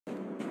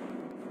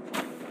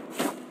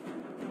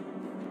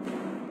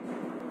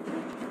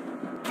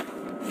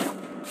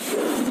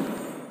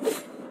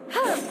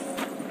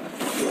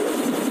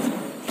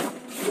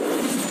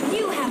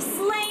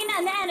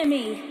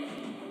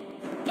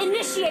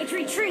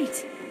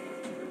retreat!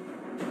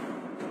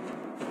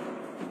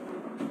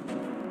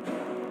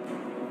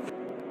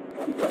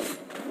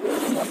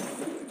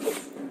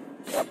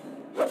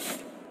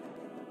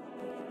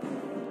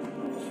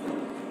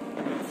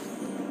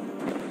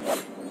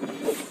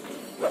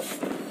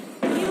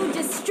 You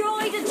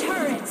destroyed a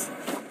turret!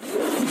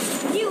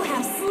 You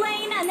have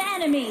slain an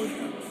enemy!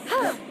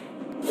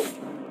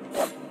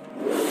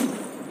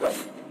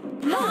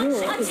 Launch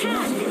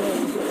attack!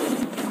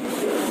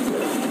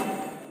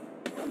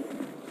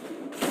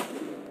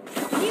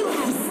 You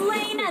have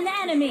slain an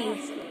enemy!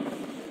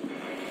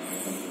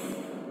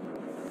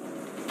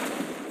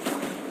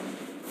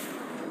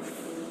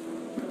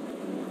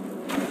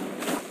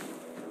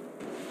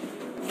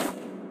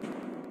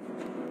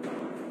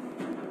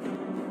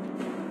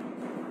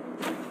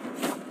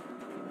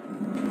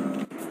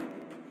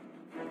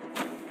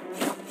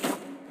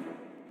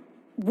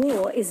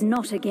 War is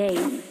not a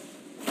game.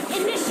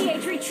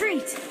 Initiate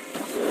retreat!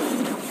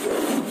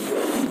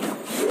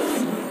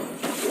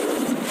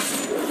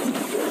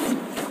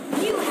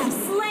 You have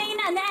slain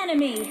an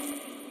enemy!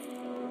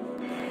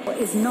 War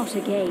is not a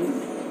game.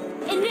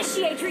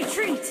 Initiate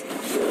retreat!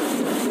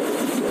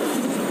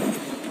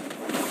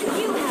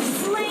 You have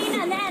slain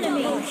an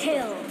enemy! Double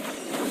kill!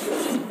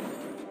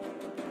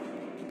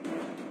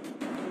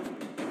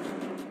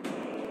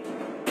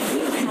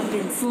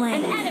 Been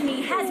slain. An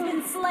enemy has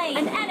been slain.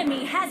 An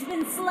enemy has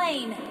been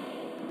slain.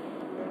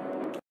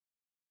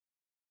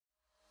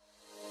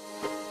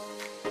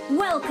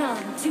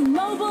 Welcome to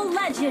Mobile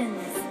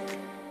Legends.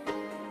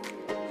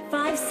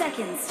 5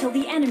 seconds till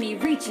the enemy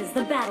reaches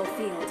the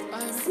battlefield.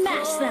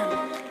 Smash them.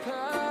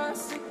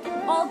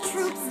 All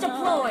troops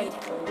deployed.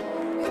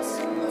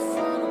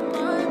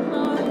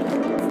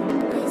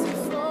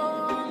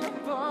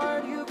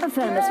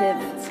 Affirmative.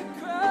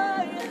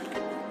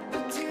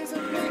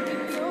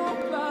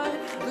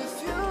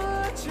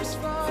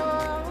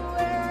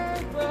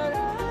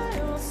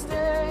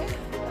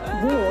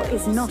 War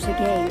is not a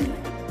game.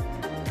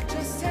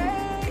 Just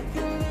take a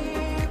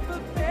leap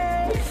of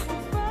faith.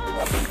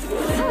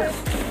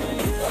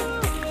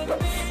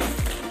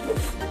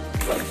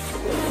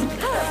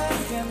 I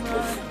can't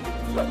run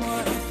no more.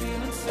 I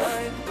feel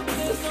inside.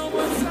 There's no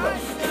more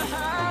time to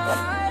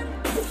hide.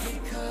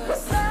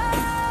 Because I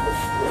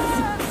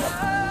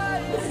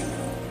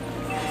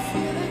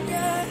feel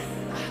again.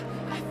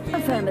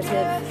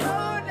 Affirmative.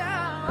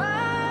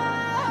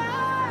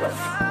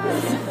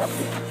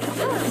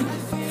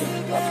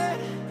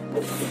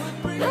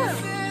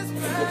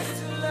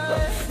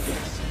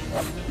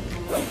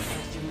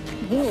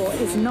 War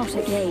is not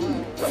a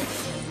game.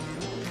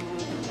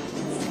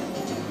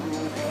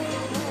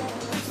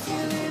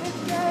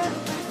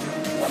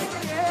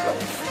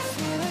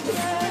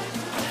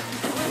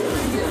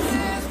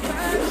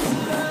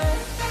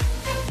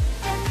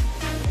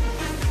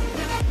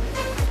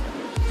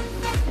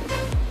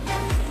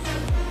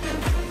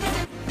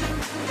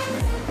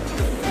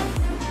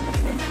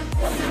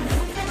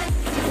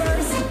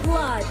 First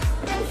blood.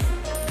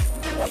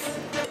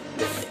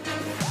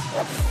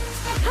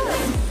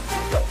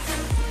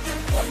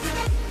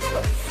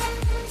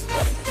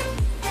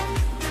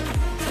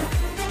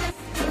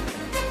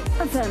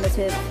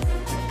 Affirmative.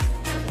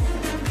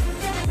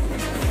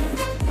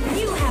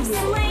 You have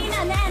slain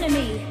an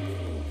enemy.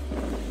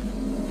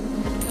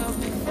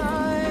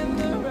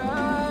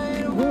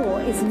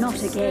 War is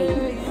not a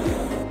game.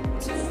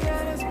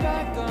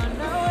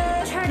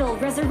 Turtle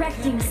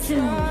resurrecting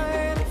soon.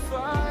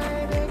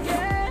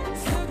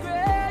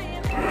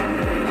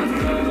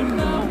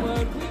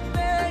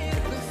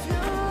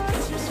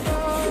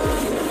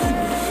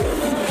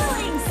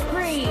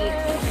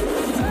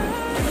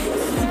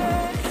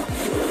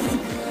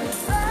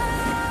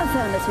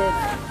 Affirmative.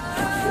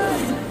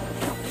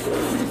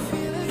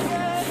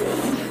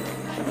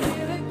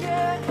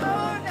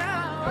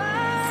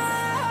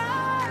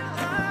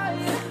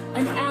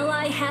 An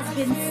ally has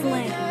been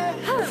slain.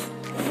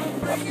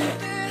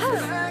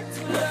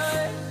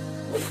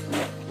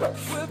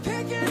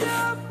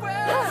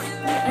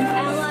 An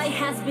ally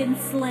has been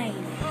slain.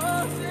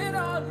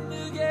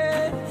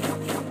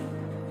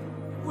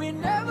 We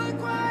never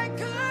quite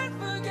could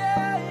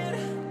forget,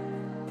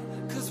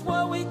 'cause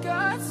what we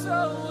got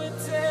so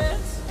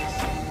intense.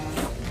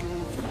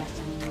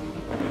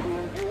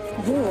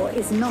 War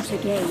is not a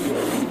game.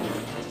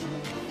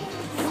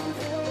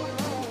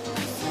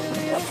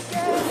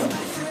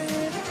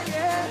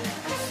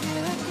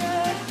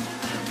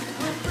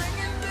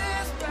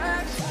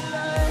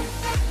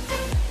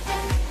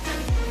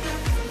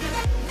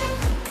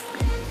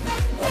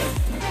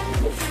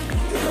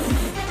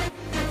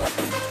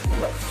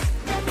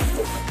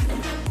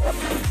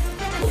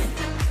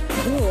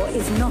 War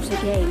is not a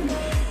game.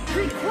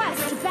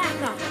 Request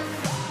backup.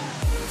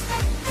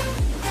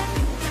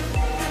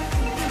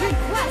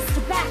 Request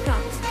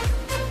backup.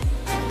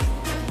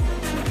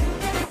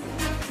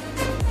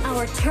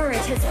 Our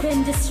turret has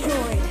been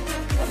destroyed.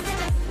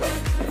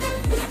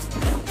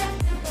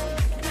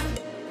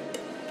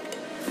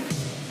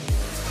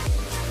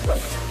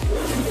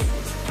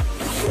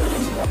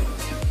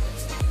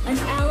 An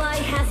ally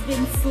has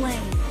been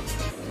slain.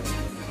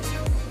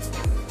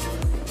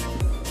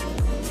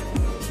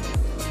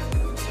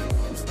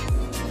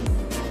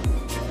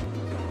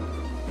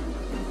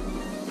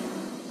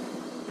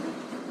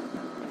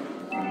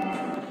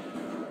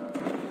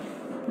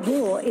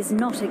 War is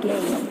not a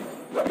game.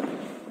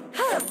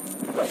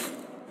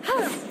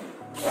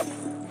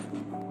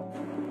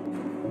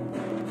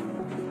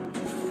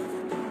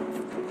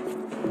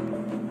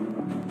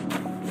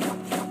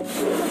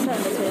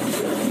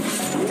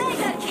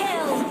 Mega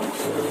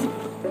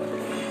kill!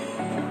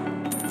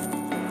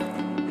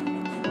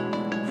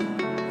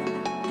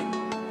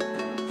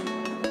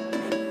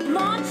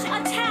 Launch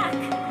attack!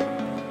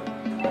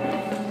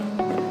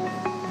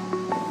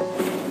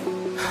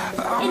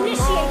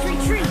 Initiate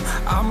retreat!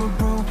 I'm a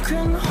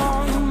broken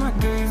home. I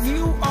gave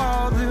you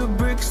all the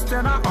bricks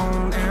that I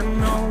own and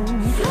know.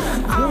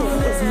 I'm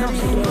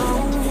letting go.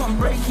 I'm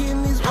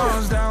breaking these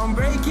walls down,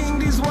 breaking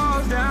these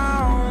walls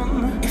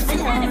down. If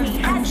you want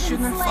adventure,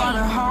 then find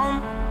a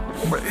home.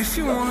 But if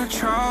you wanna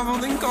travel,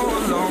 then go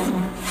alone.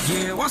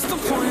 Yeah, what's the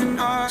point in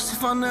us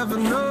if I never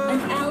know?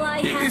 An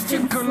ally has If you're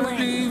been gonna slain.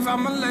 leave,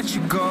 I'ma let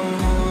you go.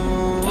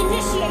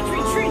 Initiate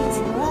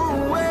retreat!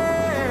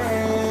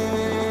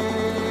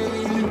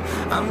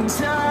 I'm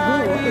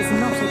tired War is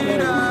not a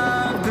game.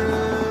 of the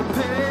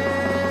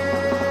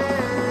pain.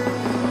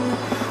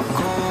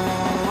 Go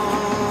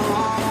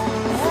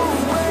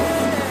away.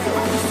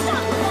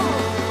 Unstoppable!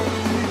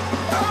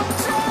 I'm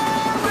tired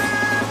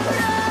of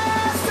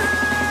yesterday.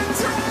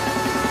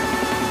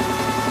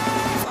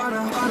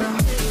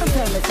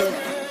 Affirmative.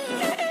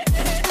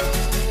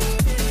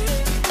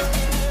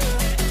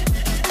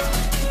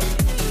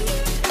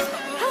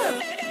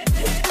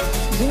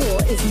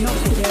 War is not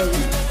a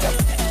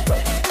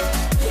game.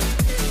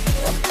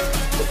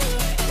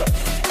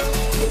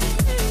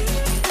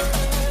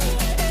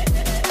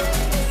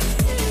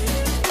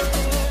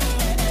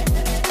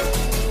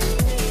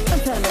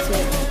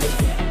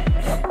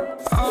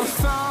 I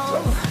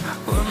fell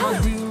where my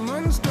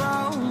demons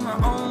dwell. My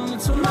own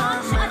little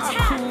Launch nightmare, I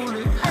attack! call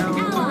it An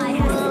hell. ally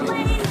has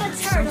slain the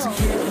turtle!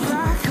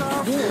 Back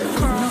up,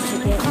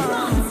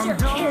 Monster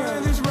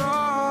kill! this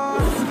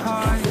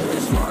ride.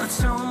 It's what I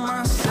tell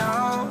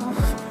myself,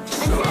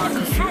 so I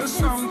can feel has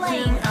been something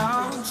slain.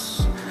 else.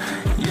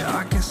 Yeah,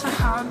 I guess I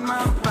had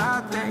my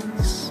bad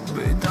days,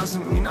 but it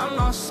doesn't mean I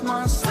lost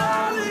my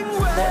styling.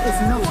 That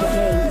is not a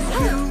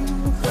game.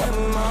 When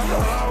my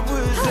heart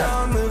was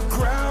on the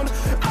ground,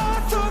 I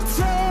thought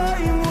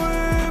time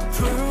would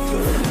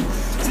prove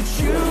that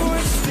you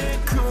would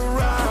stick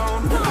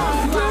around.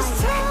 This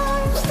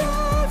time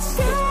starts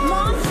down.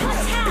 Launch The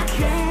attack!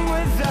 king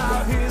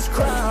without his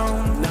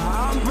crown. Now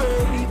I'm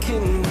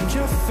breaking,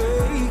 you're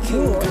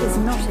faking. War is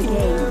not a game.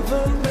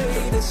 Never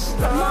made a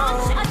stop.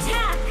 Launch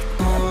attack!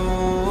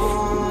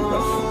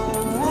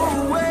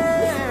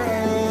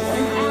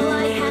 An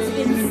ally has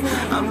been slain.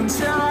 I'm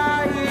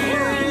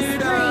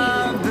tired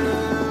of the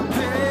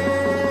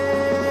pain.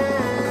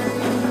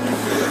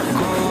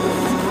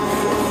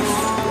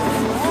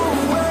 Go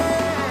away.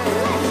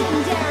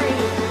 Legendary!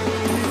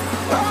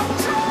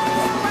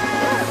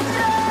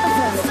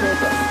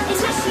 Affirmative.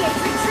 Initiate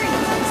retreat!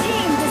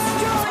 Team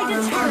destroy the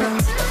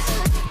turret!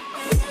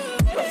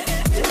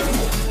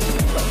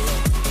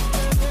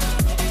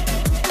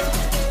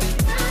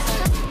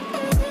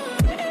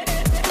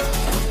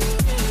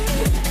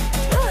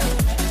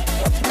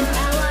 An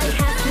ally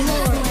has been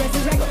slain.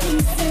 Resurrecting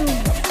soon.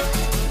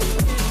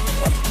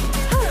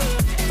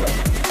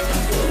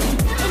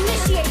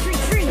 Initiate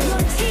retreat!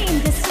 Your team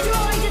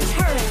destroy the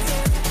turret!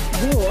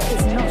 War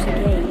is not a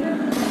game.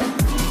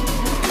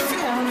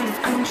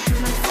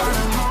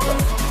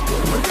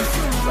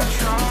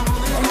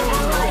 An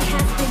ally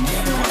has been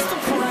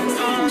slain.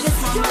 Team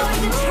destroy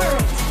the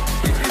turret!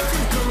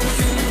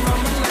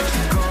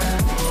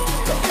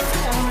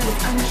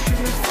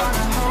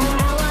 An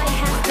ally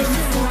has been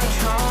slain.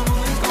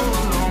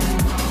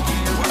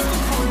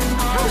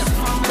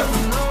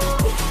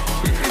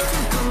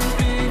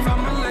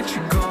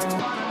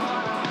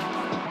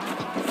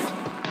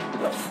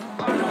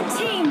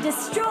 Team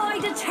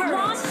destroyed a turret!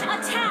 Launch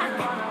attack!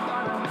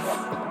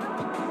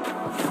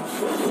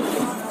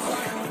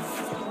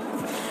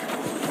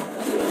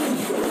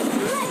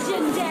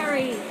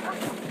 Legendary!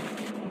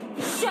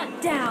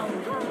 Shut down!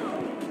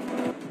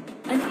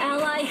 An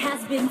ally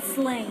has been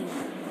slain.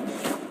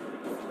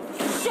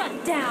 Shut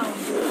down!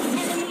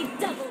 Enemy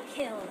double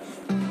kill!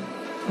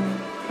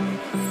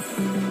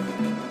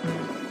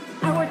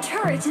 Our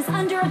turret is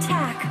under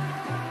attack!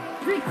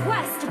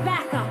 Request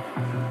backup!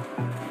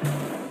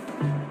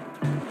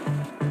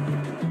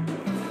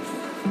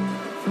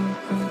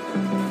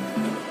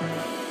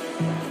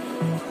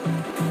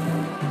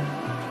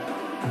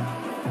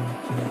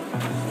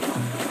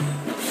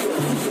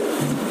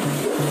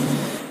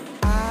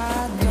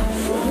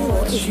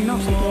 War is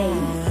not a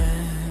game.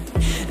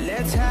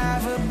 Let's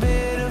have a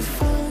bit of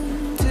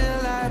fun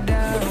till I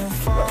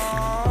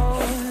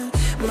downfall.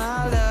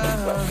 My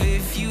love,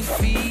 if you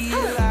feel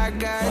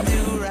like I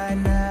do right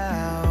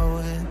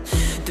now,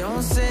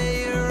 don't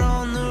say you're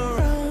on the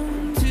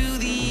run to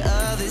the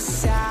other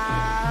side.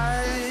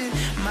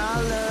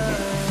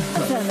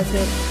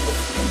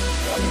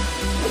 Affirmative.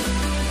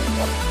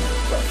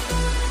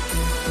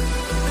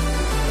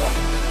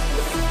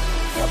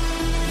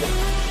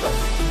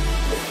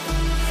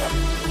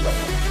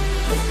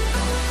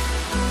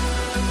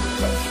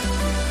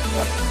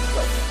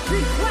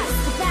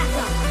 Request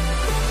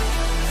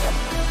backup.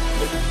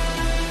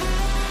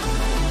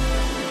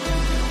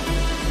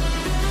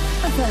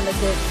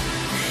 Affirmative.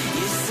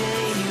 You say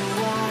you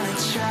wanna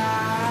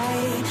try,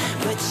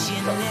 but you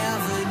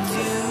never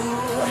do.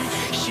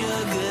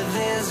 Sugar,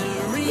 there's a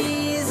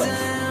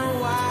reason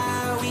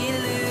why we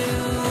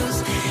lose.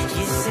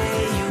 You say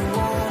you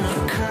wanna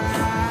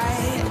cry,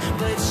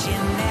 but you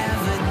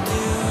never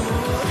do.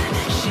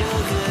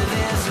 Sugar,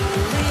 there's a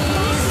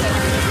reason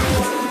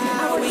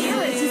why Our we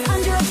turret lose. is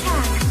under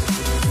attack.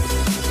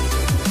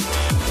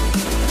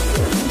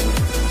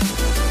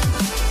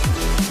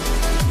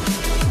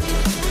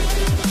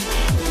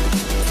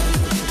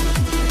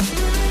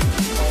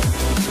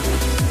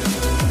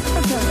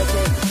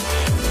 Affirmative.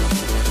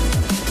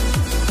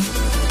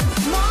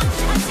 Launch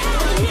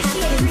attack.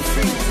 Initiate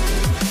retreat.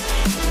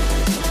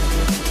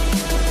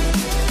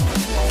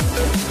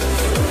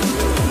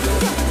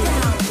 Shut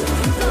down.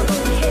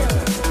 Double kill.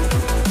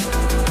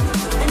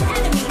 An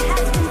enemy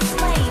has been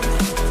slain.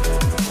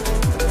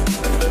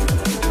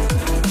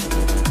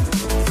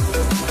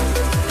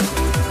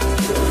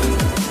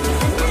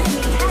 An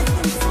enemy has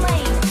been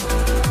slain.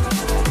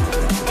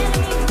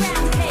 Enemy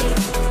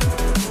rampage.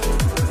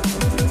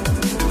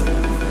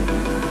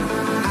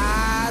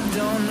 I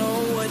don't know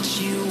what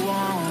you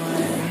want.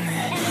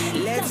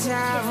 Let's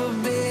have a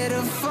bit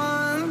of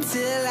fun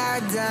till I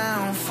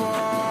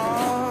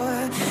downfall.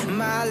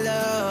 My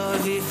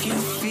love, if you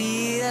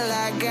feel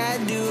like I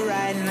do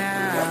right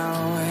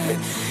now,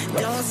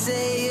 don't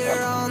say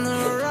you're on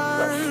the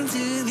run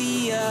to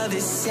the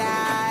other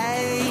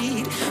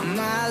side.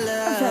 My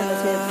love.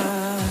 Affirmative.